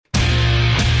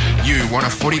You want a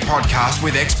footy podcast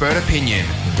with expert opinion.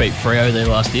 Beat Freo their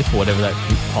last year for whatever that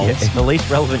holds. Yeah, it's the least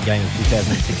relevant game of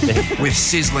 2016. With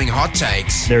sizzling hot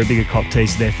takes. They're a bigger cop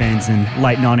tease to their fans than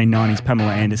late 1990s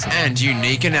Pamela Anderson. And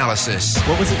unique analysis.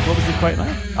 What was the quote,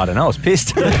 mate? I don't know, I was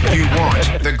pissed. You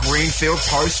want the Greenfield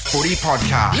Post Footy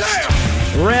Podcast.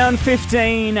 Yeah! Round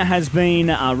 15 has been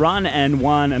run and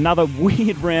won. Another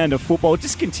weird round of football. It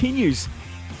just continues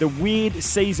the weird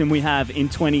season we have in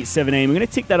 2017. We're going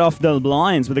to tick that off the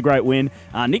Lions with a great win.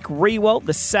 Nick Riewoldt,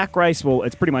 the sack race, well,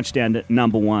 it's pretty much down to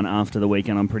number one after the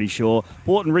weekend, I'm pretty sure.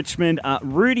 Port and Richmond.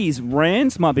 Rudy's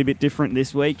Rants might be a bit different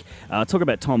this week. Talk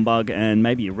about Tom Bugg and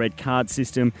maybe a red card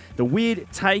system. The weird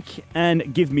take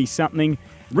and give me something.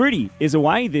 Rudy is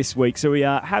away this week, so we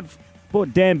have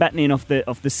brought Dan Batten in off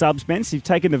the subs bench. You've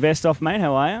taken the vest off, mate.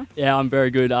 How are you? Yeah, I'm very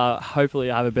good.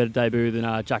 Hopefully I have a better debut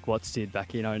than Jack Watts did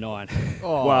back in 09.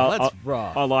 Oh, well, that's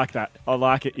rough. I like that. I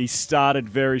like it. He started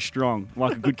very strong.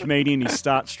 Like a good comedian, he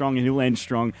starts strong and he'll end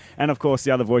strong. And, of course,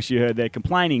 the other voice you heard there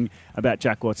complaining about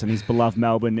Jack Watts and his beloved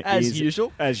Melbourne As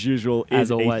usual, is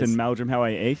always. Ethan Meldrum. How are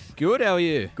you, Eth? Good, how are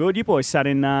you? Good. You boys sat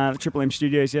in Triple M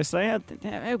Studios yesterday.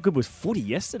 How good was footy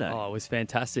yesterday? Oh, it was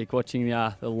fantastic watching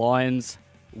the Lions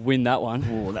win that one.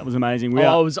 Oh, that was amazing.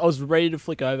 I was ready to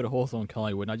flick over to Hawthorn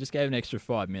Collingwood, and I just gave an extra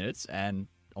 5 minutes, and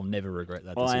I'll never regret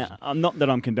that decision. I'm not that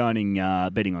I'm condoning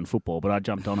betting on football, but I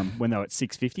jumped on them when they were at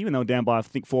 6.50, when they were down by, I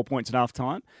think, 4 points at half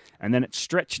time. And then it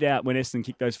stretched out when Essendon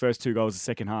kicked those first two goals the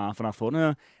second half. And I thought,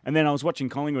 And then I was watching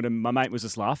Collingwood, and my mate was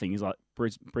just laughing. He's like,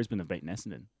 Brisbane have beaten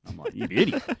Essendon. I'm like, you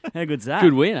beauty. How good's that?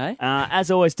 Good win, eh? As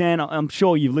always, Dan, I'm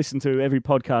sure you've listened to every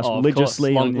podcast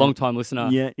religiously. Long time listener.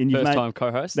 Yeah, and first time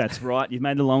co-host. That's right. You've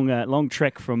made a long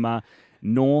trek from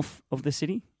north of the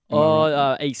city.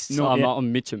 East.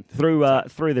 I'm Mitcham. Through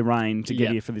the rain to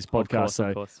get here for this podcast.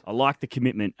 Of course. I like the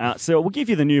commitment. So we'll give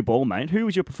you the new ball, mate. Who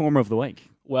was your performer of the week?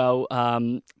 Well,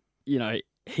 I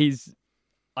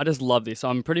just love this.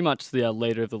 I'm pretty much the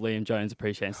leader of the Liam Jones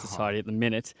Appreciation Society at the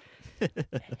minute.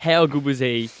 How good was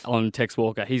he on Tex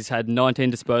Walker? He's had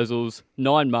 19 disposals,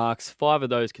 9 marks, 5 of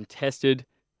those contested,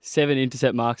 7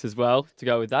 intercept marks as well to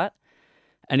go with that.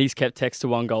 And he's kept Tex to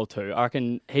 1 goal too. I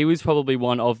reckon he was probably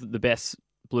one of the best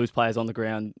Blues players on the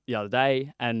ground the other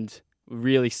day and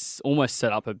really almost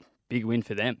set up a big win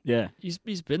for them. Yeah. He's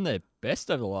been their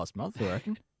best over the last month, I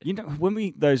reckon. You know,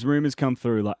 when those rumours come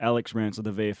through, like Alex Rance of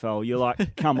the VFL, you're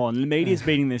like, come on, the media's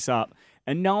beating this up.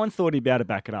 And no one thought he'd be able to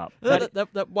back it up.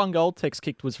 That 1 goal Tex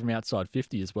kicked was from outside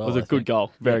 50 as well. It was a good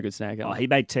goal. Very good snag. He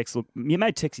made Tex his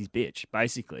bitch,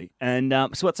 basically. And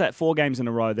so what's that, 4 games in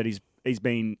a row that he's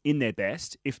been in their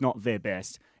best, if not their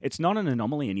best. It's not an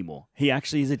anomaly anymore. He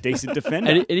actually is a decent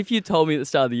defender. And if you told me at the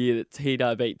start of the year that he'd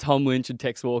beat Tom Lynch and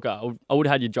Tex Walker, I would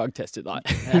have had you drug tested.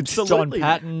 John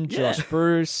Patton, Josh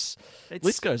Bruce.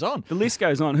 List goes on. The list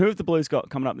goes on. Who have the Blues got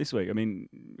coming up this week? I mean,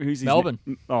 who's his Melbourne.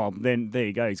 Then there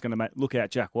you go. He's going to look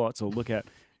out Jack Watts or look out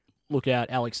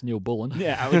Alex Neil Bullen.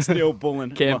 Yeah, Alex Neil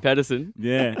Bullen. Cam Patterson.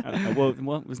 Yeah. Well,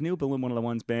 was Neil Bullen one of the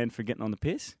ones banned for getting on the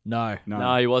piss? No,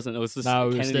 he wasn't. It was just it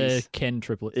was Kennedy's. the Ken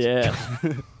triplets. Yeah.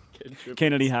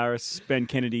 Kennedy Harris, Ben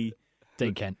Kennedy,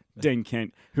 Dean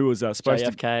Kent, who was supposed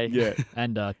JFK. to, yeah,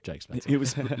 and Jake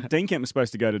Spencer. Dean Kent was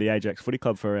supposed to go to the Ajax Footy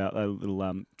Club for our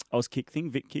little Oz kick thing,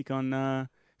 Vic kick on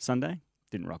Sunday.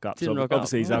 Didn't rock up.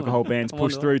 Obviously, his alcohol ban's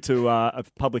pushed through to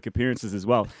public appearances as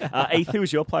well. Eth, who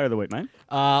was your player of the week, mate?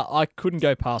 I couldn't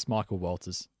go past Michael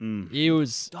Walters. He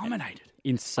was dominated,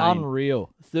 insane,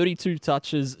 unreal. 32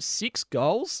 touches, 6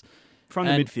 goals. From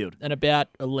the midfield. And about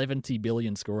 11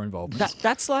 billion score involvements.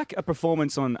 That's like a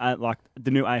performance on like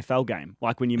the new AFL game.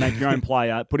 Like when you make your own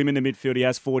player, put him in the midfield, he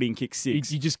has 40 and kicks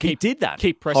 6. You just he did that.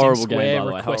 Keep pressing Horrible square, game, by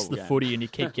the way. request the Horrible footy, and you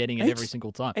keep getting it every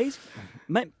single time.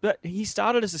 But he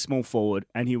started as a small forward,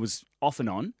 and he was off and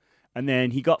on. And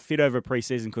then he got fit over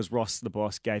pre-season because Ross, the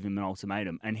boss, gave him an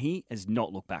ultimatum. And he has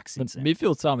not looked back since then.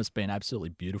 Midfield time has been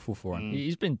absolutely beautiful for him.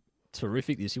 He's been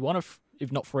terrific this year. One of,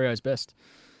 if not Freo's best.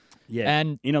 Yeah,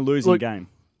 and in a losing game.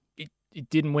 It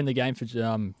didn't win the game for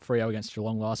Freo against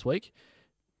Geelong last week.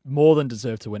 More than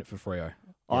deserved to win it for Freo.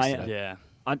 It's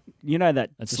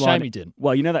a shame he didn't.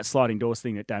 Well, you know that sliding doors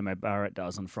thing that Damo Barrett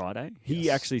does on Friday? He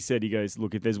actually said, he goes,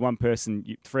 look, if there's one person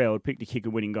Freo would pick to kick a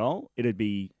winning goal, it'd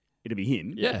be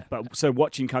him. Yeah. But so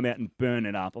watch him come out and burn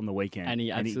it up on the weekend. And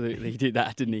he absolutely did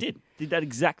that, didn't he? Did that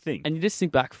exact thing. And you just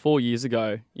think back 4 years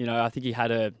ago, I think he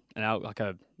had a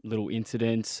little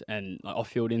incident and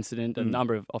off-field incident, a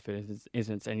number of off-field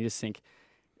incidents, and you just think,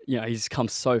 he's come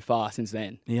so far since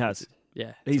then. He has.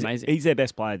 Yeah, he's amazing. He's their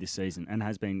best player this season and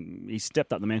has been. He's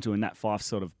stepped up the mantle, and that Fife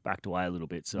sort of backed away a little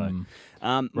bit. So,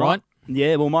 right?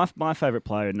 Yeah. Well, my favourite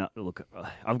player. Look,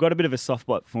 I've got a bit of a soft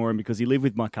spot for him because he lived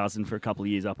with my cousin for a couple of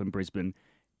years up in Brisbane.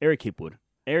 Eric Hipwood.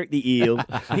 Eric the Eel.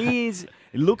 It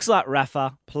looks like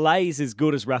Rafa, plays as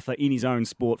good as Rafa in his own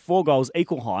sport. 4 goals,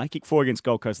 equal high. Kicked 4 against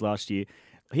Gold Coast last year.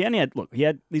 He's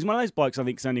one of those blokes I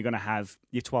think is only going to have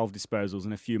your 12 disposals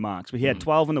and a few marks. But he had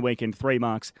 12 on the weekend, 3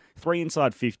 marks, 3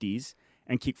 inside 50s,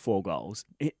 and kicked 4 goals.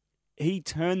 He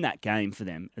turned that game for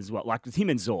them as well, like with him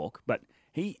and Zork, but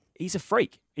he's a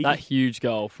freak. That huge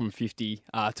goal from 50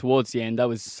 towards the end, I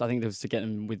think that was to get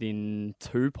them within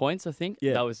 2 points, I think.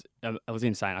 Yeah. That was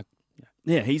insane.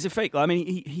 Yeah, he's a freak. I mean,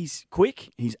 he's quick,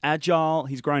 he's agile,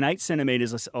 he's grown 8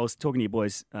 centimetres. I was talking to you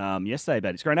boys yesterday about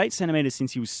it. He's grown 8 centimetres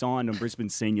since he was signed on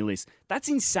Brisbane's senior list. That's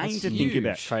insane to think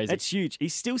about. Crazy. That's huge.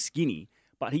 He's still skinny,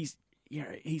 but he's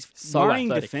So worrying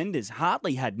athletic. defenders.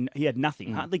 Hartley had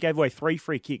nothing. Hartley gave away 3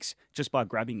 free kicks just by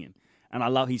grabbing him.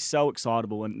 And he's so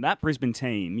excitable. And that Brisbane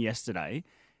team yesterday,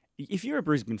 if you're a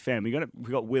Brisbane fan, we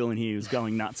got Will in here who's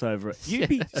going nuts over it. You'd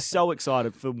be so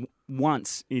excited for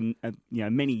once in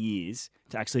many years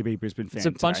to actually be a Brisbane fan. It's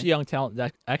a bunch of today. young talent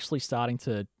that actually starting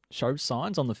to show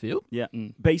signs on the field. Yeah,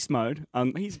 beast mode.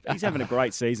 He's having a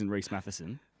great season, Reece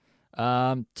Matheson.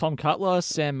 Tom Cutler,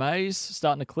 Sam Mays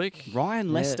starting to click.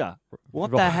 Ryan Lester,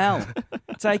 what the hell?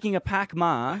 Taking a pack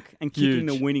mark and kicking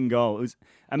the winning goal.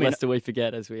 Lest we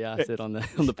forget, as we said on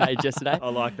the page yesterday. I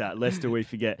like that. Lester, we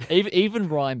forget. Even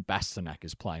Ryan Bastanak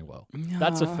is playing well.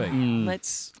 That's a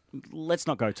feat. Let's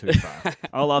not go too far.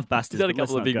 I love Bastards. He's had a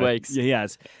couple of big weeks. Yeah, he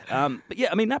has. But yeah,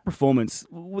 I mean, that performance,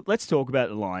 let's talk about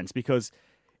the Lions because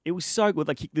it was so good.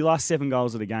 They kicked the last 7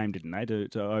 goals of the game, didn't they,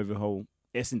 to overhaul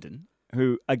Essendon,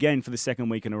 who, again, for the second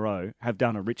week in a row, have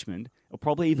done a Richmond, or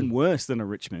probably even worse than a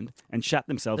Richmond, and shat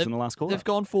themselves in the last quarter. They've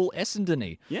gone full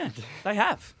Essendon-y. Yeah, they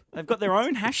have. They've got their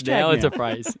own hashtag now. It's a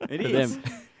phrase. It for is.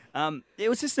 them. It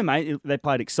was just amazing. They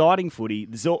played exciting footy.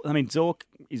 Zork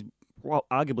is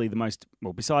arguably the most,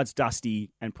 besides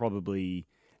Dusty and probably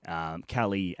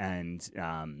Kelly and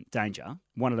Danger,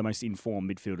 one of the most informed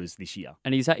midfielders this year.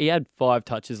 And he had 5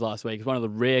 touches last week. It's one of the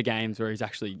rare games where he's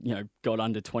actually got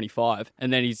under 25,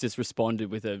 and then he's just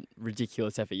responded with a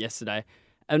ridiculous effort yesterday.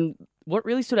 And what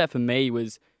really stood out for me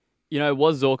was, it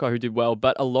was Zorko who did well,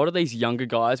 but a lot of these younger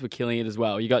guys were killing it as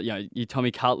well. You got your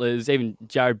Tommy Cutlers, even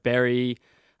Jared Berry.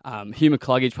 Hugh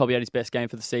McCluggage probably had his best game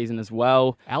for the season as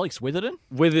well. Alex Witherden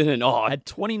had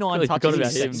 29 really touches in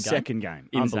about his his second game.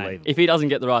 Insane. Unbelievable. If he doesn't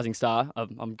get the Rising Star,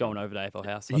 I'm going over to AFL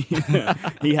House. So.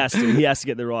 He has to. He has to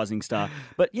get the Rising Star.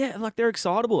 But yeah, they're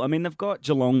excitable. I mean, they've got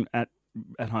Geelong at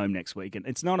home next week, and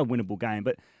it's not a winnable game.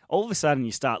 But all of a sudden,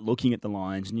 you start looking at the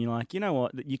Lions, and you're like, you know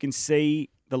what? You can see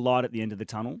the light at the end of the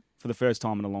tunnel for the first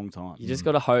time in a long time. You just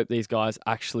got to hope these guys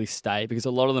actually stay, because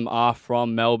a lot of them are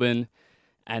from Melbourne.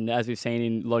 And as we've seen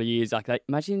in a lot of years,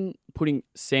 imagine putting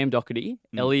Sam Doherty,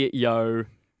 Elliot Yeo,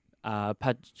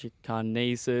 Patrick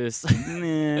Karnesis,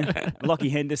 Lockie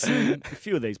Henderson, a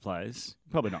few of these players.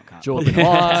 Probably not Carnesis. Jordan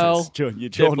Lyle.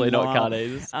 Definitely not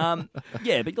Karnesis.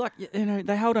 Yeah, but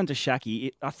they held on to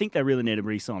Shaki. I think they really needed to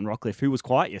re-sign Rockcliffe, who was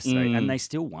quiet yesterday, and they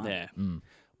still won. Yeah.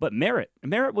 But Merritt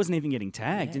wasn't even getting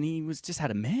tagged, and he just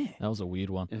had a mare. That was a weird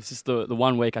one. It's just the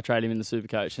 1 week I traded him in the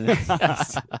Supercoach,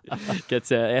 and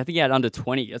gets. I think he had under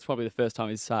 20. That's probably the first time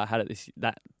he's had it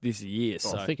this year.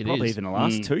 So I think it probably is. even the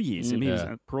last 2 years. I mean, he was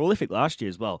prolific last year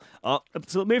as well.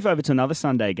 So move over to another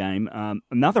Sunday game.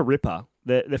 Another ripper.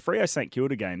 The Freo St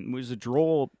Kilda game was a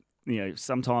draw.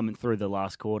 Sometime through the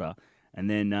last quarter. And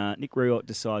then Nick Riot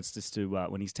decides just to,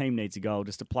 when his team needs a goal,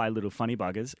 just to play little funny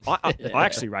buggers. I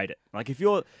actually rate it. I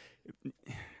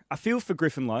feel for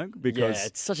Griffin Logue because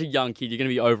it's such a young kid. You're going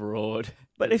to be overawed.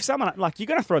 But if someone you're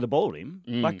going to throw the ball at him,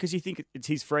 because you think it's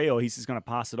his free or he's just going to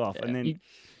pass it off, and then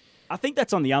I think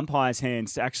that's on the umpire's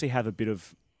hands to actually have a bit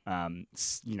of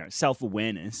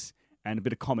self-awareness and a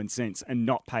bit of common sense and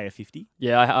not pay a 50.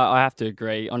 Yeah, I have to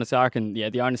agree. Honestly, I reckon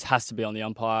the onus has to be on the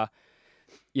umpire.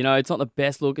 It's not the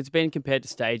best look. It's been compared to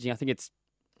staging. I think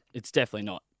it's definitely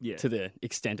not to the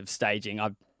extent of staging.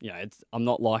 I'm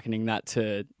not likening that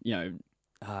to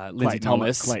Lindsay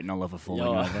Thomas. Clayton Oliver falling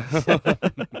over.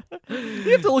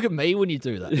 You have to look at me when you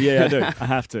do that. Yeah, I do. I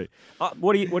have to.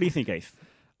 What do you think, Heath?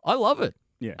 I love it.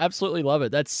 Yeah, absolutely love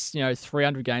it. That's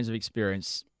 300 games of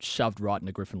experience shoved right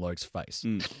into Griffin Logue's face.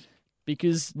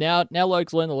 Because now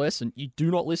Logue's learned the lesson. You do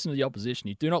not listen to the opposition.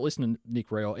 You do not listen to Nick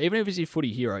Riewoldt. Even if he's your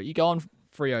footy hero, you go on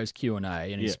Freo's Q&A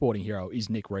and his sporting hero is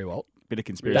Nick Riewoldt. Bit of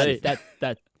conspiracy.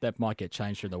 That might get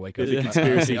changed during the week. Bit of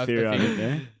conspiracy theory on it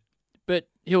there. But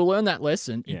he'll learn that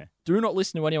lesson. You do not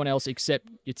listen to anyone else except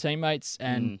your teammates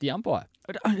and the umpire.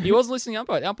 He wasn't listening to the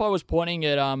umpire. The umpire was pointing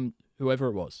at whoever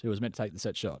it was who was meant to take the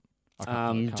set shot.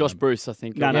 Josh Bruce, I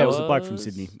think. No, it was a bloke from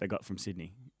Sydney. They got from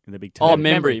Sydney. in the big Oh, turn.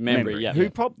 Membry, yeah. Who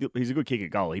probably he's a good kick at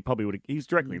goal. He probably would have. He's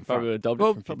directly in front. Probably would have dobbed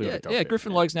Well, it from probably fifty. would've dobbed yeah, it.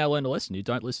 Griffin Logue's now learned a lesson. You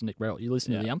don't listen to Nick Rowell. You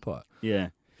listen to the umpire. Yeah.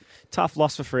 Tough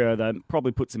loss for Freo, though.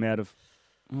 Probably puts him out of...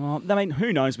 Well, I mean,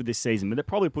 who knows with this season, but it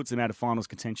probably puts him out of finals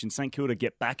contention. St Kilda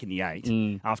get back in the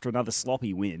 8 after another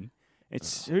sloppy win.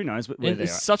 It's Who knows where they are.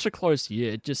 It's such a close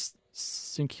year. It just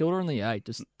St Kilda in the 8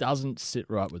 just doesn't sit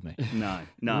right with me. No.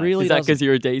 Really Is that doesn't. because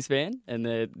you're a D's fan and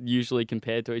they're usually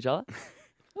compared to each other?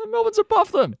 Melbourne's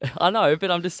above them. I know,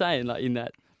 but I'm just saying, like in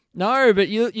that. No, but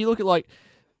you look at like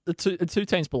the two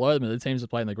teams below them are the teams that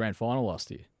played in the grand final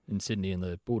last year in Sydney and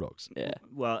the Bulldogs. Yeah.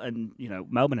 Well, and,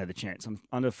 Melbourne had the chance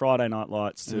under Friday night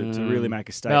lights to really make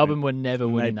a statement. Melbourne were never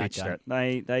And winning they that bitched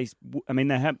game. it.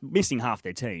 They have missing half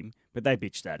their team, but they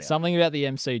bitched that out. Something about the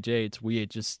MCG, it's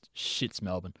weird, just shits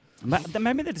Melbourne.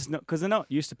 Maybe they're just not, because they're not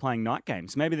used to playing night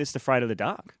games. Maybe they're just afraid of the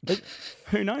dark.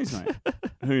 Who knows, mate?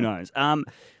 Who knows?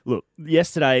 Look,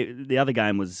 yesterday the other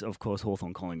game was, of course,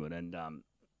 Hawthorn Collingwood, and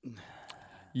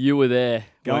You were there.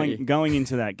 weren't you? going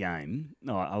into that game,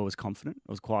 I was confident.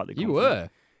 I was quietly confident. You were.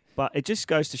 But it just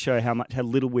goes to show how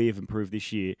little we have improved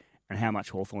this year and how much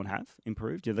Hawthorn have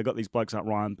improved. They've got these blokes like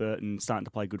Ryan Burton starting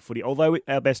to play good footy. Although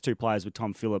our best two players were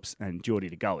Tom Phillips and Geordie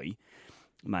DeGoey,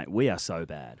 mate, we are so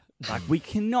bad. Like, we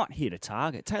cannot hit a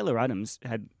target. Taylor Adams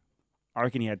I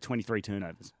reckon he had 23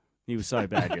 turnovers. He was so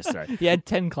bad yesterday. He had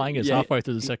 10 clangers Yeah. halfway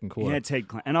through the second He quarter. had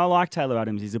and I like Taylor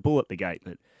Adams. He's a bull at the gate,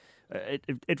 but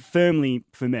it firmly,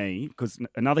 for me, because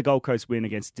another Gold Coast win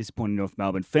against disappointing North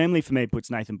Melbourne, firmly for me puts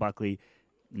Nathan Buckley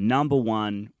number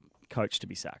one coach to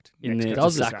be sacked. In Next the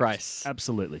coach to be sack sacked. race.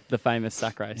 Absolutely. The famous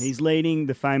sack race. He's leading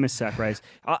the famous sack race.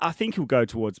 I think he'll go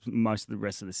towards most of the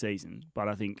rest of the season, but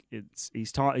I think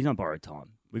he's on borrowed time.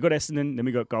 We've got Essendon, then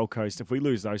we got Gold Coast. If we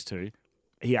lose those two,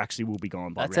 he actually will be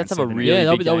gone by That round sets up a 7. really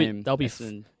Yeah, big they'll be- game. they'll be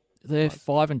Essendon. They're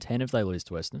 5-10 if they lose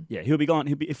to Western. Yeah, he'll be gone.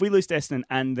 If we lose to Essendon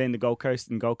and then the Gold Coast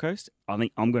and Gold Coast, I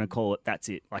think I'm going to call it. That's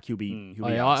it. Like he'll be.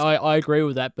 I agree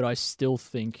with that, but I still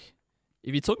think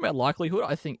if you're talking about likelihood,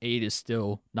 I think Eade is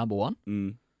still number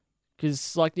one.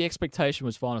 Because like the expectation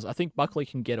was finals. I think Buckley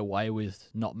can get away with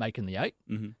not making the 8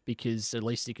 because at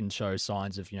least he can show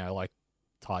signs of like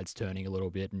tides turning a little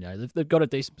bit, and they've got a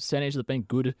decent percentage. They've been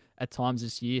good at times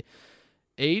this year.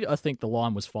 Eade, I think the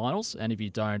line was finals, and if you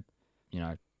don't,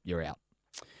 you're out.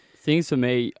 Things for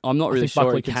me, I'm not I really think sure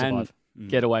Buckley he can can survive.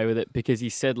 get away with it because he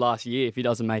said last year if he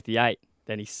doesn't make the 8,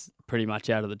 then he's pretty much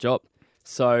out of the job.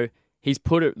 So he's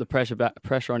put the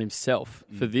pressure on himself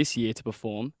for this year to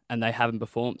perform, and they haven't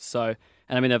performed. So,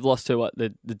 and I mean they've lost to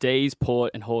the D's,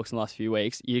 Port, and Hawks in the last few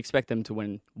weeks. You expect them to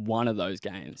win one of those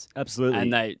games, Absolutely.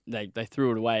 and they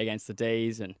threw it away against the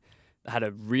D's and had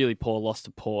a really poor loss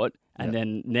to Port, and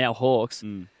then now Hawks.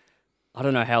 I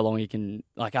don't know how long he can.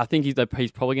 Like, I think he's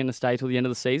probably going to stay till the end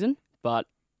of the season, but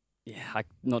yeah, I'm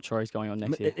not sure he's going on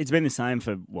next year. It's been the same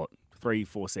for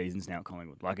 3-4 seasons now at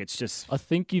Collingwood. Like it's just. I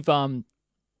think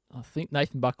I think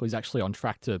Nathan Buckley's actually on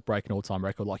track to break an all-time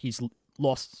record. Like he's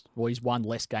won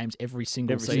less games every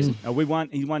single season.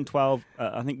 He won 12.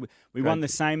 I think we won the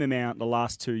same amount the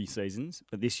last 2 seasons,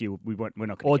 but this year we're not going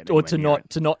to get Or to anywhere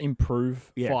near not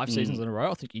improve Yeah. 5 seasons in a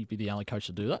row. I think he'd be the only coach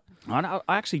to do that. I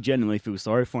actually genuinely feel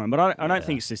sorry for him, but I don't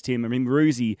think it's just him. I mean,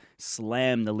 Roosie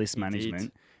slammed the list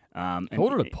management. And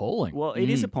Called it appalling. Well, it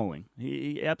is appalling.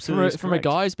 He absolutely is From a correct.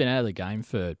 guy who's been out of the game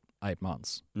for 8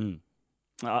 months.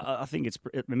 I think it's.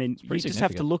 I mean, you pretty just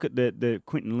have to significant. look at the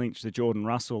Quinton Lynch, the Jordan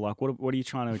Russell. Like, what are you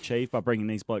trying to achieve by bringing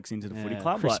these blokes into the footy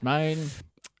club? Chris Like, Main.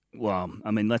 well, I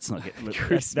mean, let's not get.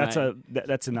 Chris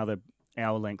That's another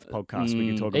hour-length podcast. We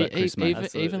can talk about Chris Main.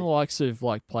 Even the likes of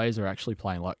like players are actually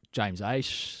playing like James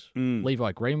Aish,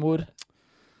 Levi Greenwood.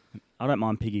 I don't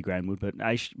mind Piggy Greenwood, but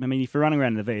Aish, I mean, if you're running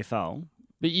around in the VFL,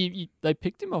 But they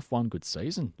picked him off one good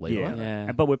season, Levi.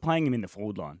 Yeah. but we're playing him in the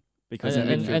forward line because And,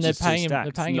 the and midfield's they're just too paying him. They're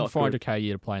stacked. paying him Not good. $400K a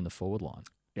year to play in the forward line.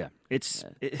 Yeah,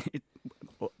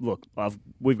 look,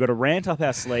 we've got a rant up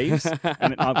our sleeves,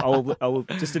 and I will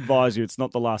just advise you, it's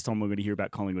not the last time we're going to hear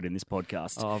about Collingwood in this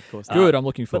podcast. Oh, of course. Good. I'm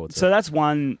looking forward to So it. that's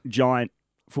one giant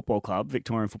football club,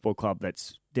 Victorian football club,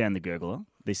 that's down the gurgler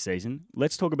this season.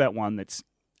 Let's talk about one that's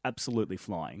absolutely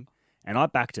flying. And I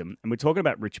backed him, and we're talking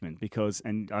about Richmond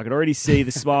and I could already see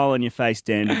the smile on your face,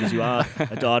 Dan, because you are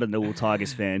a dyed-in-the-wool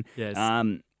Tigers fan. Yes.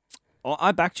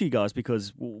 I backed you guys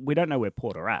because we don't know where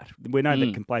Port are at. We know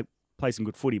they can play some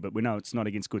good footy, but we know it's not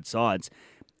against good sides.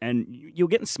 And you're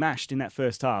getting smashed in that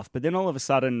first half. But then all of a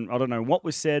sudden, I don't know what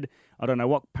was said. I don't know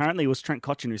what. Apparently, it was Trent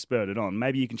Cotchin who spurred it on.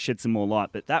 Maybe you can shed some more light.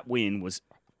 But that win was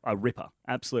a ripper,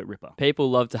 absolute ripper. People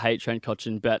love to hate Trent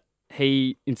Cotchin, but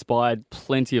he inspired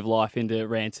plenty of life into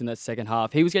Rant in that second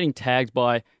half. He was getting tagged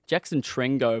by Jackson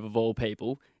Trengove, of all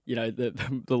people,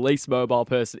 the least mobile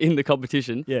person in the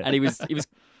competition, and he was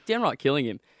downright killing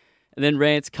him. And then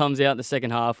Rant comes out in the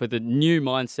second half with a new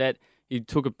mindset. He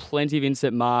took plenty of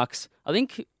inset marks. I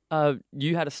think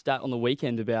you had a stat on the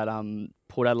weekend about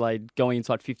Port Adelaide going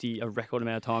inside 50 a record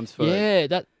amount of times.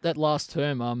 That last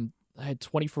term, they had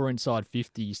 24 inside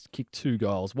 50s, kicked 2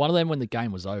 goals. One of them when the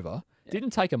game was over.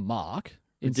 Didn't take a mark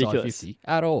inside Ridiculous. 50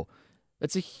 at all.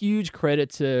 That's a huge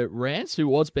credit to Rance, who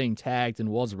was being tagged and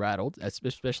was rattled,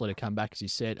 especially to come back, as you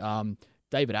said.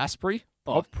 David Asprey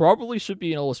probably should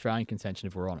be in All-Australian contention,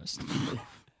 if we're honest.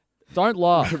 Don't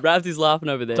laugh. Rabs is laughing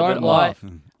over there. Don't laugh.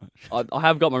 I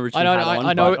have got my Richmond hat on.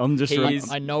 I know. I'm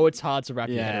I know it's hard to wrap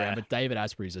your head around, but David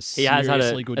Asprey is he has had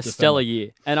a good stellar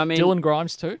year. And I mean, Dylan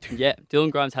Grimes too. Yeah, Dylan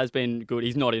Grimes has been good.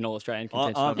 He's not in All-Australian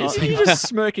contention. You're just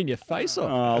smirking your face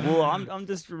off. Well, I'm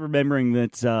just remembering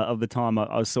that of the time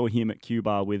I saw him at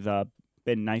Q-Bar with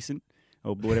Ben Nason,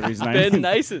 or whatever his name is. Ben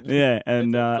Nason. Yeah,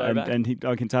 and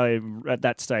I can tell you at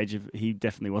that stage he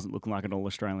definitely wasn't looking like an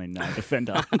All-Australian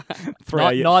defender.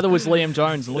 Neither was Liam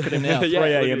Jones. Look at him now. 3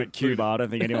 a.m. at Q-Bar. I don't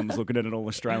think anyone was looking at an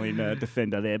All-Australian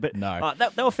defender there. But no,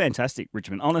 they were fantastic,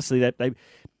 Richmond. Honestly, they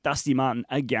Dusty Martin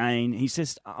again. He's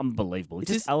just unbelievable. He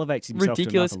just elevates himself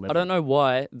ridiculous. to another level. I don't know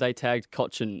why they tagged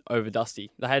Cochin over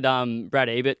Dusty. They had Brad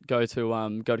Ebert go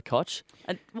to Koch,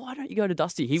 and why don't you go to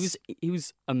Dusty? He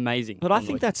was amazing. But I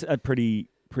think that's a pretty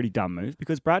dumb move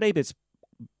because Brad Ebert's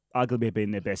arguably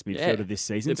been their best midfielder this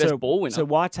season. Their best ball winner. So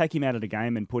why take him out of the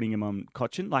game and putting him on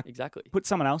Cochin? Like exactly. Put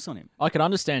someone else on him. I can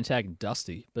understand tagging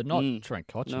Dusty, but not Trent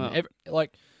Cochin. No.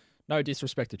 No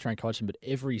disrespect to Trent Cochin, but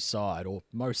every side or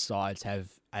most sides have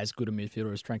as good a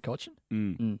midfielder as Trent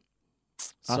Cochin.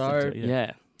 So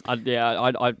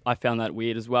I found that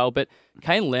weird as well. But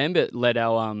Kane Lambert led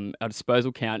our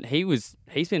disposal count. He's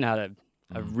been had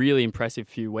a really impressive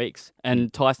few weeks.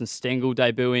 And Tyson Stengel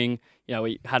debuting.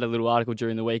 We had a little article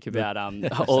during the week about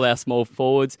all our small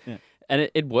forwards, and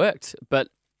it worked. But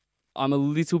I'm a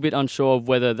little bit unsure of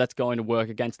whether that's going to work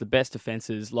against the best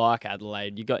defences like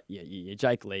Adelaide. You got your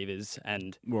Jake Levers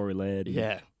and Rory Laird.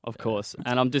 Yeah, of course.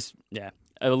 And I'm just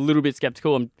a little bit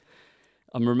sceptical.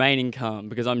 I'm remaining calm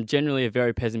because I'm generally a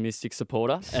very pessimistic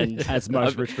supporter, and as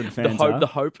most Richmond fans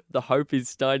the hope is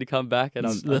starting to come back, and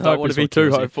I don't want to be too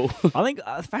hopeful. I think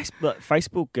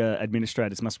Facebook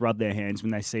administrators must rub their hands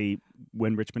when they see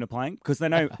when Richmond are playing because they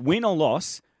know win or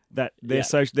loss. That their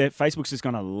Facebook's just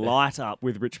going to light up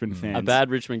with Richmond fans. A bad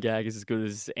Richmond gag is as good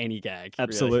as any gag.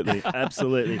 Absolutely, really.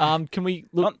 absolutely. Can we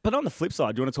look? But on the flip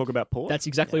side, do you want to talk about Port? That's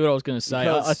exactly what I was going to say.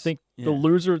 I think the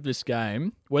loser of this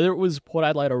game, whether it was Port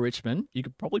Adelaide or Richmond, you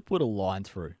could probably put a line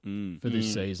through for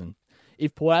this season.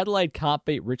 If Port Adelaide can't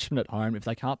beat Richmond at home, if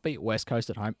they can't beat West Coast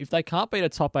at home, if they can't beat a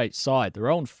top 8 side, they're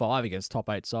on 5 against top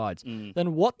 8 sides,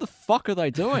 then what the fuck are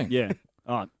they doing?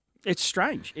 It's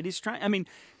strange. It is strange. I mean,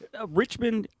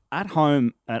 Richmond at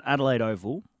home at Adelaide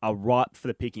Oval are ripe for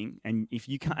the picking, and if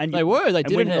you can't, they did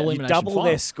an elimination. You double final.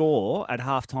 their score at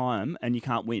half time, and you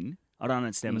can't win. I don't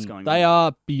understand what's going on. They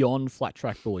are beyond flat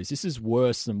track bullies. This is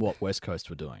worse than what West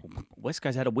Coast were doing. West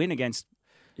Coast had a win against.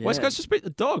 West Coast just beat the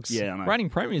Dogs. Yeah, I know.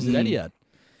 Reigning premiers at Etihad.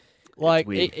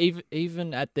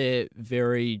 Even at their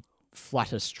very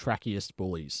flattest, trackiest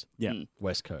bullies.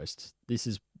 West Coast. This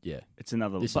is. Yeah, it's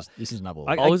another. This is another.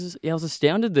 I was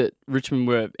astounded that Richmond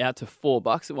were out to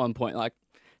 $4 at one point. Like,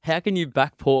 how can you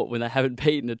back Port when they haven't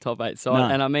beaten a top 8 side?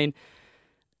 No. And I mean,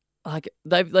 like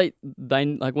they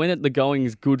like when the going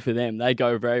is good for them, they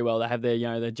go very well. They have their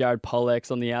their Jared Pollacks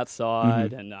on the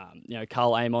outside, and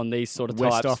Carl Amon, these sort of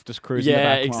types. Westhoff just cruising the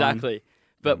back line. Exactly.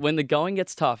 But when the going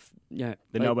gets tough, they're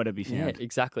nowhere to be found. Yeah,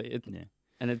 exactly.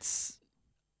 And it's.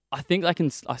 I think they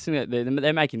can. I think that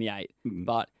they're making the 8,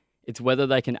 but. It's whether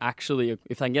they can actually,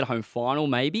 if they can get a home final,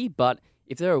 maybe. But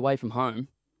if they're away from home,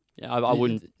 I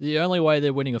wouldn't. The only way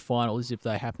they're winning a final is if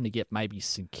they happen to get maybe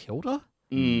St Kilda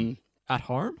at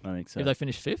home. I think so. If they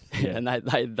finish 5th. Yeah,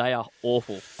 and they are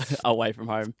awful away from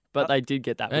home. But they did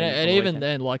get that win. And even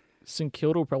then, like, St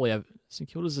Kilda will probably have... St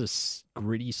Kilda's a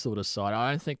gritty sort of side. I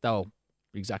don't think they'll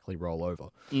exactly roll over.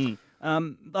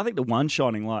 I think the one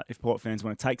shining light, if Port fans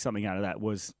want to take something out of that,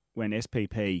 was when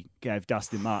SPP gave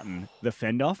Dustin Martin the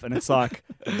fend off, and it's like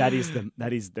that is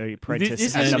the apprentice.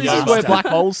 This and is the master. where black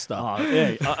holes start.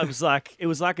 It was like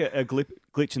a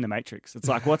glitch in the Matrix. It's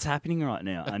like, what's happening right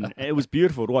now? And it was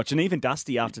beautiful to watch. And even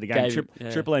Dusty after the game,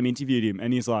 Triple M interviewed him,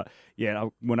 and he's like, I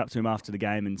went up to him after the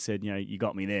game and said, you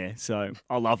got me there. So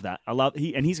I love that.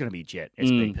 He's going to be a jet.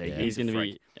 SPP. He's going to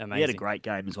be amazing. He had a great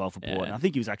game as well for Port. And I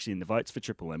think he was actually in the votes for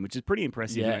Triple M, which is pretty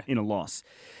impressive in a loss.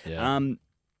 Yeah.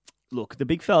 Look, the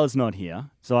big fella's not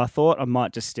here, so I thought I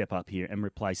might just step up here and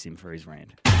replace him for his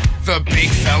rant. The big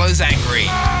fella's angry.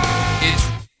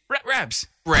 It's Rabs.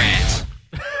 Rant.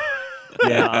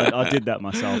 Yeah, I did that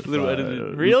myself. Little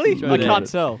edited. Really? Try I that. can't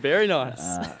tell. Very nice.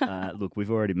 Look,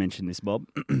 we've already mentioned this, Bob.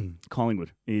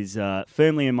 Collingwood is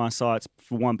firmly in my sights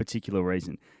for one particular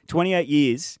reason. 28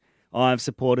 years I've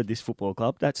supported this football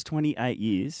club. That's 28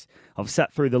 years. I've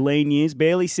sat through the lean years,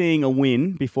 barely seeing a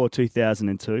win before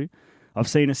 2002. I've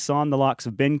seen us sign the likes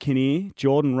of Ben Kinnear,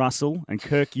 Jordan Russell and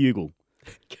Kirk Ugle.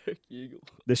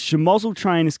 The schmozzle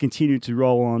train has continued to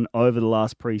roll on over the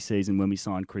last pre-season when we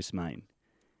signed Chris Mayne.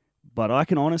 But I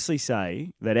can honestly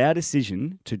say that our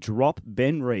decision to drop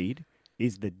Ben Reid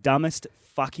is the dumbest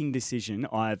fucking decision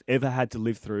I've ever had to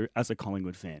live through as a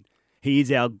Collingwood fan. He is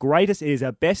our greatest, he is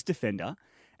our best defender,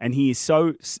 and he is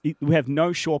so... We have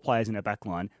no sure players in our back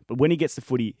line, but when he gets the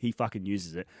footy, he fucking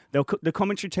uses it. The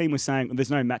commentary team was saying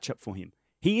there's no matchup for him.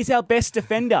 He is our best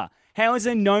defender. How is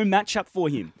there no matchup for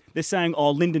him? They're saying,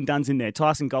 oh, Lyndon Dunn's in there,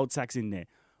 Tyson Goldsack's in there.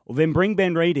 Well, then bring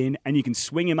Ben Reid in and you can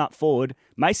swing him up forward.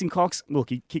 Mason Cox, look,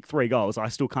 he kicked 3 goals. I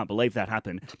still can't believe that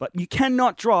happened. But you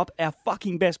cannot drop our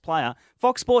fucking best player.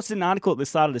 Fox Sports did an article at the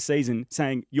start of the season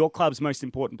saying your club's most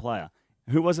important player.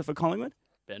 Who was it for Collingwood?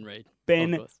 Ben Reid.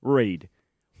 Ben Reid.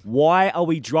 Why are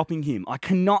we dropping him? I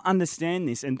cannot understand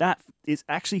this, and that is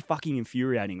actually fucking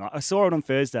infuriating. I saw it on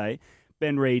Thursday,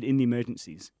 Ben Reid in the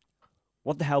emergencies.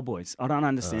 What the hell, boys? I don't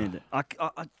understand it. I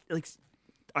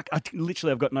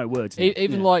literally, I've got no words.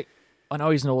 Even like, I know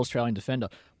he's an All-Australian defender.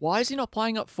 Why is he not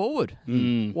playing up forward?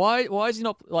 Why is he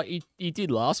not, like, he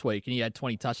did last week and he had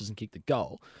 20 touches and kicked the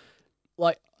goal.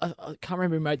 Like, I can't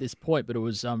remember who made this point, but it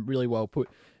was really well put.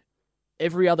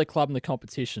 Every other club in the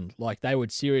competition, like, they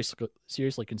would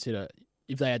seriously consider,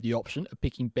 if they had the option, of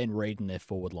picking Ben Reid in their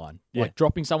forward line. Yeah. Like,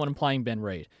 dropping someone and playing Ben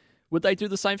Reid. Would they do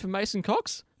the same for Mason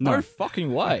Cox? No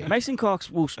fucking way. Mason Cox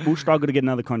will struggle to get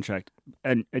another contract,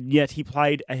 and yet he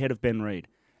played ahead of Ben Reid.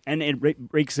 And it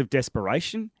reeks of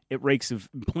desperation. It reeks of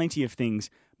plenty of things,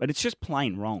 but it's just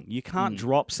plain wrong. You can't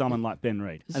drop someone like Ben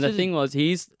Reid. And the thing was,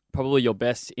 he's probably your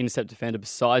best intercept defender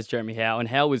besides Jeremy Howe, and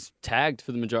Howe was tagged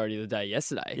for the majority of the day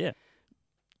yesterday. Yeah.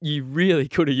 You really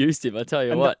could have used him, I tell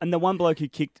you what. And the one bloke who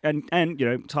kicked, and you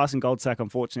know, Tyson Goldsack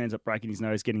unfortunately ends up breaking his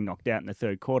nose, getting knocked out in the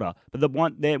third quarter. But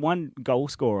their one goal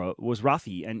scorer was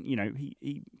Ruffy, and you know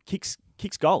he kicks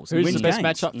goals. Who's wins the best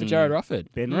games. matchup for Jared Rufford?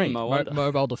 Ben Reid.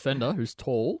 Mobile defender who's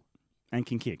tall and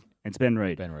can kick. It's Ben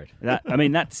Reid.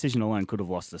 That decision alone could have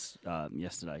lost us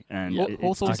yesterday. And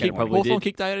Hawthorn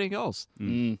kicked 18 goals.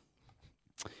 There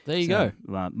you go.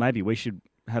 Maybe we should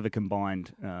have a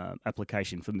combined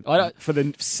application for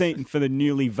the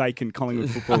newly vacant Collingwood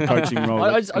football coaching role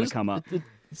that's going to come up.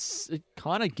 It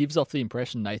kind of gives off the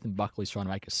impression Nathan Buckley's trying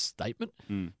to make a statement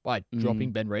by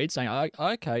dropping Ben Reid, saying,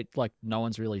 okay, like, no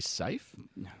one's really safe.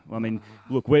 Well, I mean,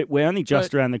 look, we're only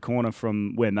just around the corner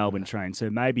from where Melbourne trained, so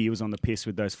maybe he was on the piss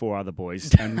with those 4 other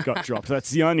boys and got dropped. That's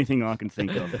the only thing I can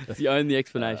think of. That's the only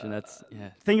explanation. That's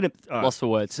thinking of lost for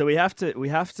words. So we have to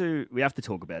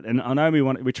talk about it. And I know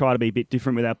we try to be a bit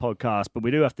different with our podcast, but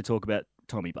we do have to talk about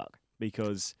Tommy Bugg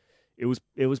because it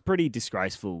was pretty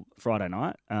disgraceful Friday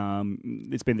night.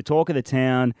 It's been the talk of the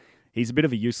town. He's a bit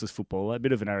of a useless footballer, a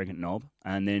bit of an arrogant knob,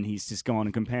 and then he's just gone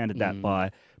and compounded that by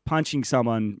punching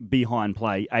someone behind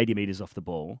play 80 metres off the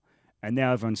ball. And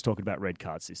now everyone's talking about red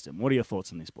card system. What are your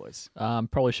thoughts on this, boys?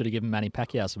 Probably should have given Manny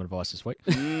Pacquiao some advice this week.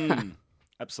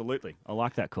 Absolutely. I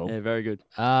like that call. Yeah, very good.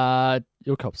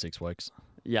 You'll cop 6 weeks.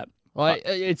 Yep. Like,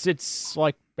 it's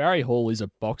like Barry Hall is a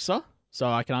boxer, so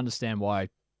I can understand why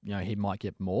he might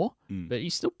get more, but he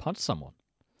still punched someone.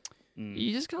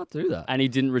 You just can't do that. And he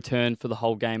didn't return for the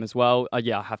whole game as well. I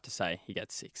have to say, he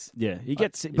gets 6. Yeah, he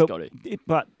gets it.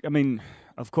 But I mean,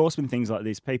 of course, when things like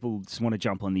this, people just want to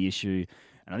jump on the issue.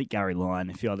 And I think Gary Lyon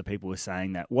and a few other people were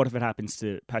saying that, what if it happens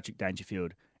to Patrick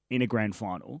Dangerfield in a grand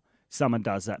final? Someone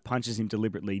does that, punches him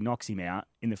deliberately, knocks him out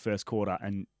in the first quarter,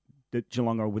 and the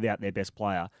Geelong are without their best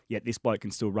player, yet this bloke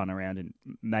can still run around and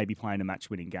maybe play in a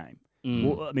match-winning game.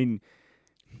 Well, I mean,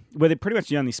 they're pretty much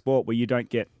the only sport where you don't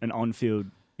get an on-field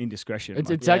indiscretion.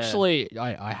 It's actually,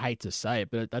 I hate to say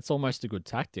it, but that's almost a good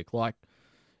tactic. Like,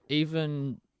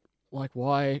 even, like,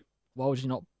 why would you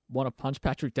not want to punch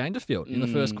Patrick Dangerfield in the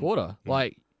first quarter?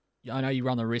 Like, I know you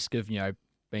run the risk of,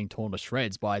 being torn to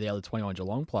shreds by the other 21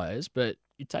 Geelong players, but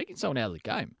you're taking someone out of the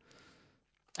game.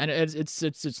 And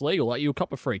it's legal. Like, you'll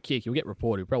cop a free kick, you'll get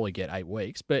reported, you'll probably get 8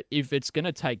 weeks. But if it's going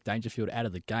to take Dangerfield out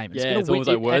of the game, it's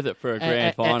almost worth it for a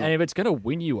grand final. And if it's going to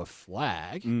win you a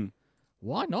flag,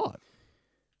 why not?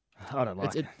 I don't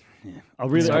like it. Yeah. I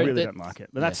really don't like it.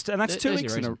 But that's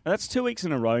 2 weeks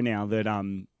in a row now that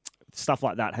stuff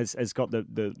like that has got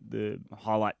the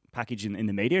highlight package in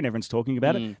the media and everyone's talking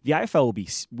about it. The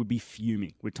AFL would be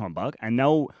fuming with Tom Bugg, and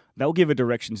they'll give a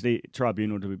direction to the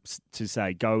tribunal to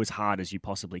say go as hard as you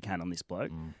possibly can on this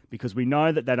bloke, because we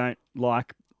know that they don't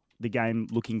like the game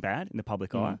looking bad in the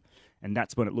public eye. And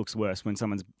that's when it looks worse, when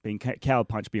someone's being coward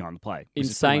punched behind the play. In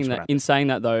saying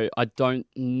that, though,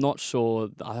 not sure.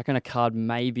 I reckon a card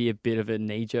may be a bit of a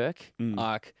knee jerk.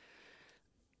 Like,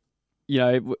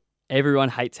 everyone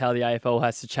hates how the AFL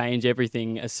has to change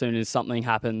everything as soon as something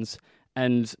happens,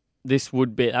 and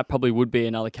that probably would be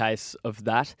another case of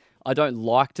that. I don't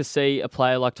like to see a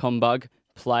player like Tom Bugg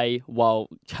play while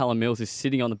Callum Mills is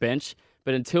sitting on the bench,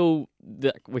 but until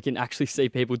we can actually see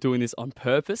people doing this on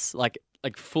purpose, like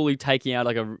fully taking out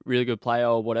like a really good player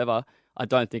or whatever, I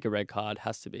don't think a red card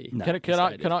has to be. No.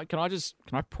 Can I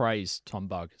praise Tom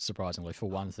Bugg, surprisingly, for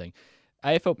one thing?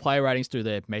 AFL player ratings do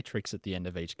their metrics at the end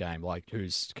of each game, like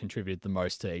who's contributed the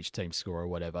most to each team score or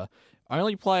whatever.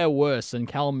 Only player worse than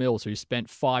Callum Mills, who spent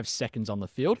 5 seconds on the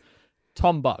field,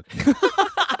 Tom Bugg.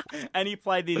 And he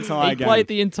played the entire game. He played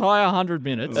the entire 100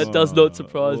 minutes. That does not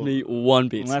surprise me one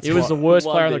bit. Well, he was the worst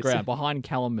player on the ground, behind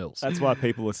Callum Mills. That's why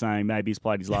people are saying maybe he's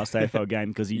played his last AFL game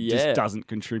because he just doesn't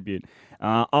contribute.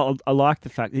 I like the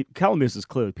fact that Callum Mills was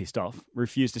clearly pissed off,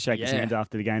 refused to shake his hand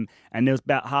after the game, and there was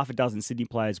about half a dozen Sydney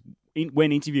players,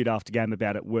 when interviewed after game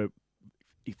about it, were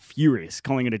furious,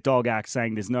 calling it a dog act,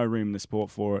 saying there's no room in the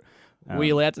sport for it. Were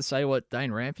you allowed to say what Dane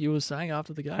Rampe was saying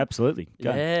after the game? Absolutely.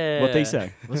 Go. Yeah. What did he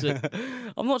say? Was it?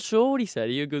 I'm not sure what he said.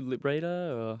 Are you a good lip reader?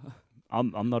 Or?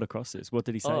 I'm not across this. What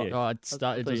did he say?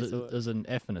 There's an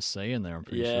F and a C in there, I'm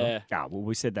pretty sure. Ah, well,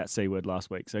 we said that C word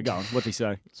last week, so go on. What did he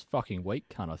say? It's fucking weak,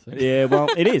 cunt, I think. Yeah, well,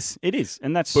 it is. It is.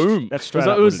 And that's boom. That's straight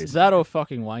up what it is. That or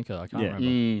fucking wanker, I can't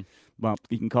remember. Well,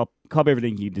 you can cop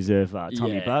everything you deserve,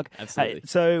 Tommy Bugg. Absolutely. Hey,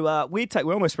 so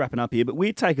we're almost wrapping up here, but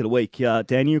weird take of the week.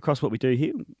 Dan, you across what we do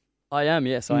here? I am,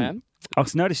 yes, I am. I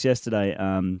noticed yesterday.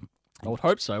 I would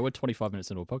hope so. We're 25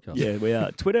 minutes into a podcast. Yeah, we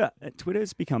are.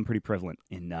 Twitter's become pretty prevalent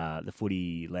in the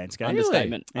footy landscape.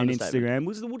 Understatement. And Instagram.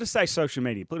 We'll just say social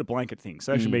media. Put a blanket thing.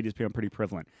 Social media's become pretty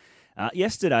prevalent.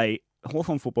 Yesterday,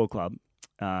 Hawthorn Football Club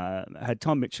had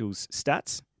Tom Mitchell's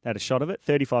stats. They had a shot of it.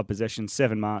 35 possessions,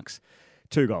 7 marks,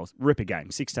 2 goals. Ripper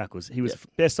game, 6 tackles. He was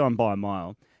best on by a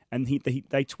mile. And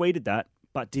they tweeted that.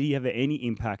 But did he have any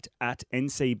impact at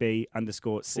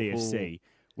NCB_CFC,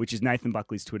 which is Nathan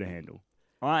Buckley's Twitter handle?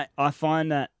 I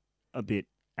find that a bit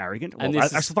arrogant. Well, I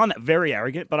actually find that very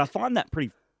arrogant, but I find that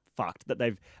pretty fucked that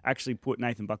they've actually put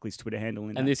Nathan Buckley's Twitter handle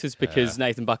in. And this is because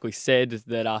Nathan Buckley said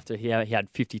that after he had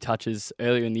 50 touches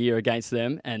earlier in the year against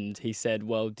them, and he said,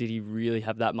 well, did he really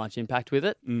have that much impact with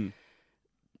it?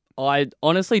 I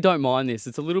honestly don't mind this.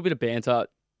 It's a little bit of banter.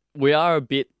 We are a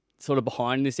bit sort of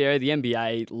behind in this area. The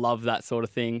NBA love that sort of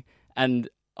thing, and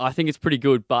I think it's pretty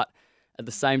good, but at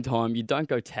the same time, you don't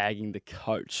go tagging the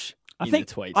coach in the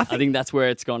tweets. I think that's where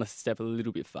it's gone a step a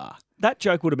little bit far. That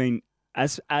joke would have been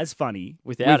as funny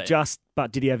without it.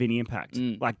 But did he have any impact?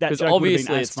 Like that because joke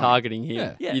obviously it's funny. Targeting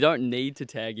him. Yeah. You don't need to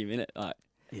tag him in it.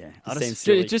 It seems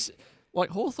silly. Just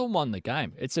like Hawthorn won the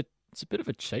game. It's a bit of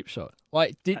a cheap shot.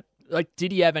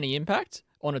 Did he have any impact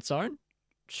on its own?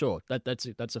 Sure,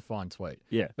 that's a fine tweet.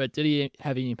 Yeah. But did he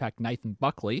have any impact? Nathan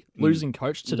Buckley, losing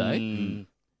coach today?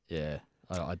 Yeah,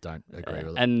 I don't agree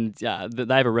with it. And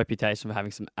they have a reputation for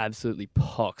having some absolutely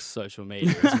pox social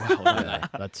media as well, don't they?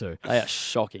 That too. They are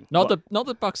shocking. Not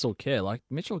that Bucks will care. Like,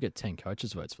 Mitchell will get 10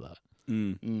 coaches' votes for that.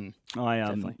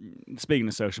 Speaking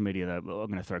of social media, though,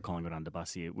 I'm going to throw Collingwood under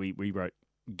bus here. We wrote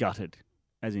gutted.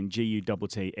 As in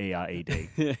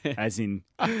GUTTERED. as in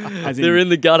they're in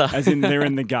the gutter. As in they're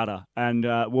in the gutter. And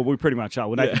we pretty much are.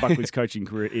 Well, Nathan Buckley's coaching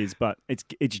career is, but it's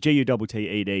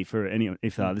GUTTED for any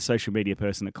if the social media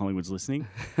person at Collingwood's listening.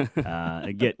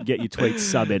 Get your tweets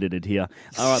sub-edited here.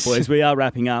 All right, boys, we are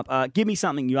wrapping up. Give me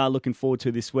something you are looking forward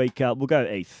to this week. We'll go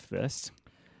Heath first.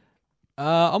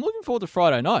 I'm looking forward to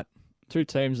Friday night. 2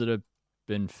 teams that have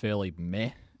been fairly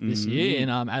meh this year in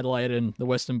Adelaide and the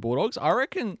Western Bulldogs. I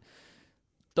reckon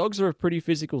Dogs are a pretty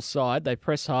physical side. They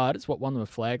press hard. It's what won them a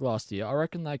flag last year. I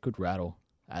reckon they could rattle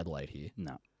Adelaide here.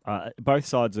 No. Both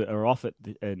sides are off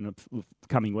in the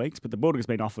coming weeks, but the Bulldogs have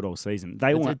been offered all season.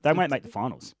 They won't make the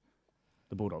finals,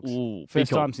 the Bulldogs. Ooh,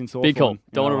 First time since Hawthorn. Big call.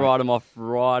 Don't want to write them off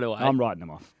right away. I'm writing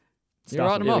them off. You're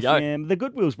writing them off? Yeah, the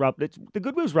goodwill's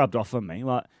rubbed off on me.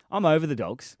 Like, I'm over the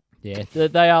Dogs. Yeah,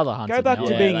 they are the Hunter. Go back now.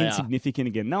 to being insignificant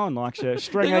again. No one likes you.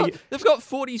 They've got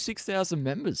 46,000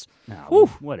 members. No,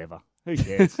 whatever. Who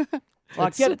cares?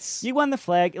 Like, you won the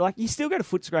flag. Like, you still got a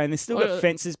Footscray and there's still got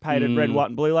fences painted red, white,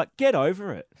 and blue. Like, get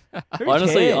over it.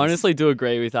 I honestly do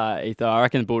agree with Ether. I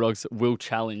reckon the Bulldogs will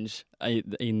challenge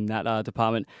in that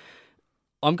department.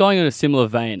 I'm going in a similar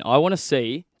vein. I want to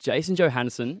see Jason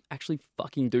Johannesson actually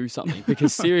fucking do something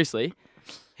because seriously,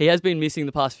 he has been missing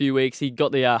the past few weeks. He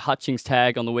got the Hutchings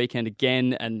tag on the weekend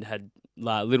again and had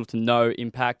little to no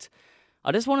impact.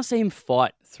 I just want to see him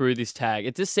fight through this tag.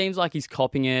 It just seems like he's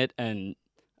copying it, and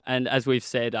as we've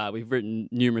said, we've written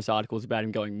numerous articles about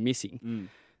him going missing.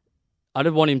 I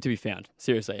don't want him to be found,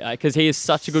 seriously, because he is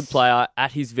such a good player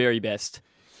at his very best,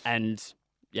 and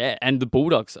the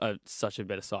Bulldogs are such a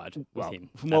better side with him.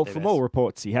 From all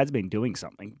reports, he has been doing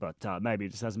something, but maybe it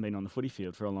just hasn't been on the footy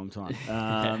field for a long time.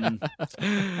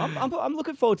 I'm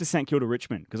looking forward to St Kilda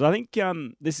Richmond because I think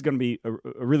this is going to be a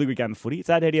really good game of footy. It's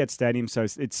at Etihad Stadium, so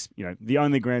it's the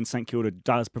only ground St Kilda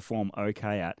does perform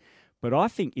okay at. But I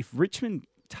think if Richmond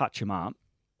touch them up,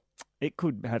 it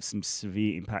could have some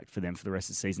severe impact for them for the rest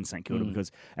of the season, St Kilda,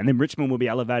 and then Richmond will be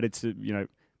elevated to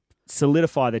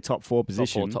solidify their top four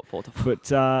position. Top four. But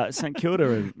St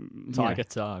Kilda, Tiger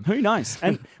time. Who knows?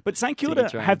 But St Kilda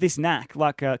have this knack,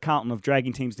 like Carlton, of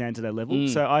dragging teams down to their level.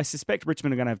 So I suspect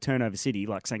Richmond are going to have turnover city,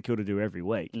 like St Kilda do every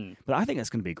week. But I think that's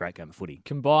going to be a great game of footy.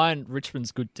 Combine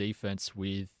Richmond's good defense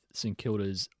with St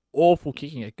Kilda's awful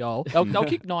kicking at goal. They'll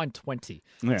kick 9-20.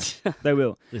 Yeah, they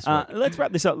will. Let's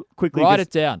wrap this up quickly. Write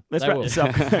it down. Let's wrap this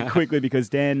up quickly because,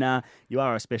 Dan, you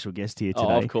are a special guest here today.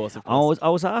 Oh, of course. I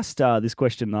was asked this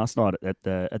question last night at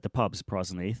the pub,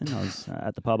 surprisingly, Ethan. I was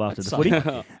at the pub after the footy.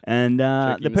 And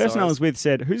the person I was with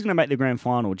said, who's going to make the grand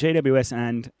final, GWS?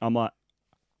 And I'm like,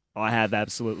 I have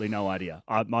absolutely no idea.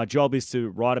 My job is to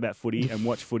write about footy and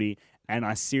watch footy, and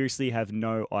I seriously have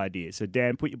no idea. So,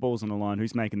 Dan, put your balls on the line.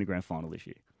 Who's making the grand final this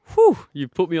year? Whew,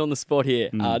 you've put me on the spot here.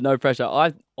 No pressure.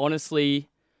 I'd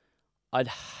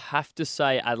have to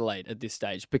say Adelaide at this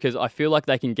stage because I feel like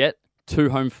they can get a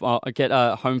home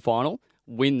final,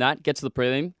 win that, get to the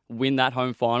prelim, win that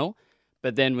home final,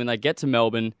 but then when they get to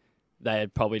Melbourne, they're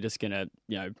probably just gonna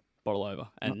bottle over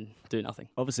and do nothing.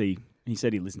 Obviously, he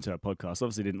said he listened to our podcast.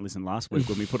 Obviously, didn't listen last week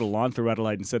when we put a line through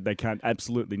Adelaide and said they can't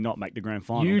absolutely not make the grand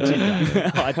final. You did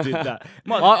that. I did that.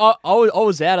 I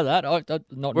was out of that.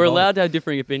 We're allowed to have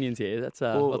differing opinions here. That's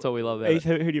what we love about Heath,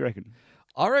 it. who do you reckon?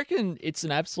 I reckon it's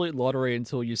an absolute lottery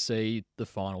until you see the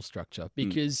final structure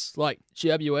because, like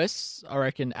GWS, I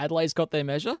reckon Adelaide's got their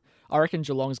measure. I reckon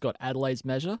Geelong's got Adelaide's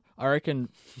measure. I reckon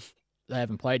they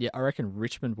haven't played yet. I reckon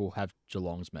Richmond will have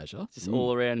Geelong's measure. Just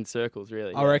all around in circles,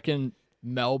 really. I reckon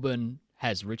Melbourne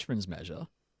has Richmond's measure.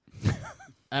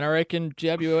 And I reckon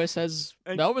GWS has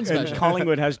Melbourne's measure.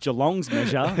 Collingwood has Geelong's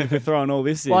measure, if you're throwing all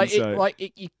this in.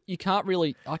 You can't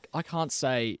really... I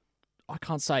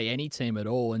can't say any team at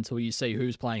all until you see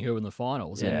who's playing who in the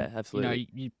finals. Yeah, and, absolutely.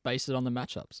 You base it on the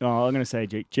matchups. Oh, I'm going to say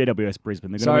GWS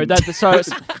Brisbane.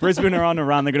 Brisbane are on a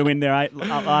run. They're going to win their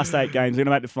last 8 games. They're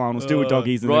going to make the finals. Do a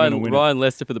doggies, and they're going to win. Ryan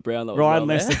Lester for the Brownlow. Ryan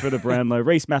Lester for the Brownlow.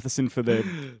 Reece Matheson for the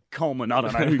Coleman. I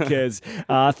don't know. Who cares?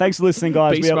 Thanks for listening,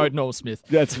 guys. Beast mode, Noel Smith.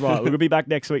 That's right. We're going to be back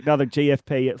next week. Another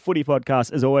GFP footy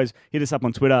podcast. As always, hit us up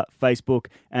on Twitter, Facebook,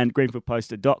 and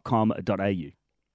greenfieldposter.com.au.